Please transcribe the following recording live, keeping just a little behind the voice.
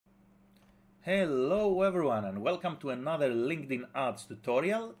Hello everyone and welcome to another LinkedIn ads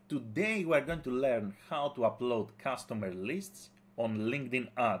tutorial. Today we are going to learn how to upload customer lists on LinkedIn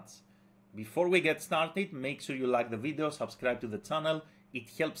ads. Before we get started, make sure you like the video, subscribe to the channel. It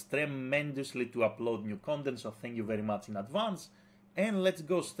helps tremendously to upload new content, so thank you very much in advance. And let's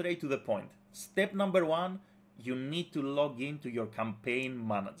go straight to the point. Step number one, you need to log into your campaign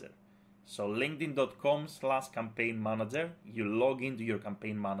manager. So linkedin.com/campaign manager, you log into your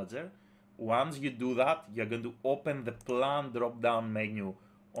campaign manager. Once you do that, you're going to open the plan drop-down menu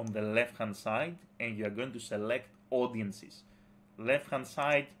on the left-hand side and you're going to select audiences. Left-hand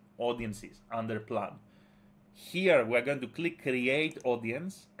side, audiences, under plan. Here, we're going to click create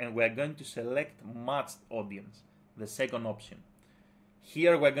audience and we're going to select matched audience, the second option.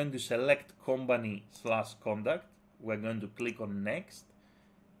 Here, we're going to select company/contact. We're going to click on next.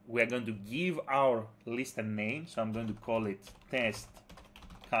 We're going to give our list a name, so I'm going to call it test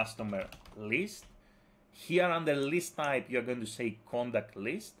customer list. Here under list type, you're going to say contact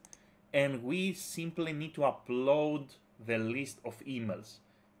list, and we simply need to upload the list of emails.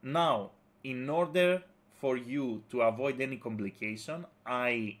 Now, in order for you to avoid any complication,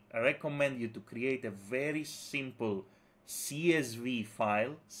 I recommend you to create a very simple CSV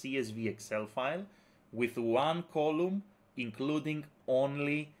file, CSV Excel file, with one column including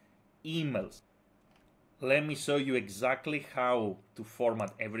only emails. Let me show you exactly how to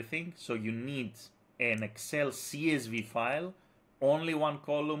format everything. So you need an Excel CSV file, only one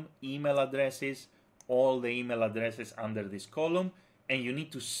column, email addresses, all the email addresses under this column, and you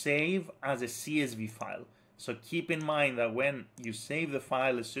need to save as a CSV file. So keep in mind that when you save the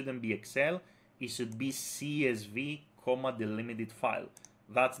file, it shouldn't be Excel, it should be CSV, delimited file.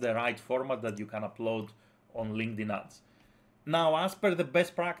 That's the right format that you can upload on LinkedIn ads. Now, as per the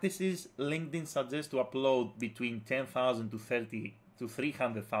best practices, LinkedIn suggests to upload between 10,000 to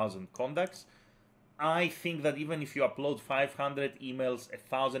 300,000 contacts. I think that even if you upload 500 emails,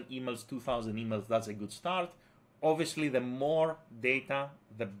 1,000 emails, 2,000 emails, that's a good start. Obviously, the more data,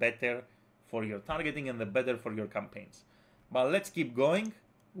 the better for your targeting and the better for your campaigns. But let's keep going.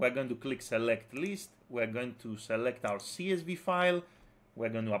 We're going to click select list. We're going to select our CSV file. We're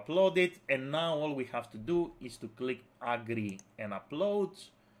going to upload it, and now all we have to do is to click agree and upload.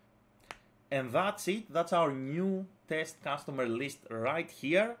 And that's it. That's our new test customer list right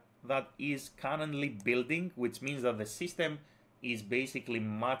here that is currently building, which means that the system is basically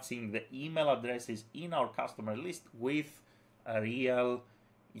matching the email addresses in our customer list with real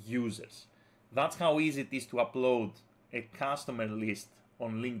users. That's how easy it is to upload a customer list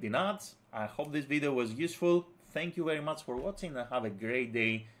on LinkedIn ads. I hope this video was useful. Thank you very much for watching and have a great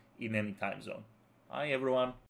day in any time zone. Bye everyone.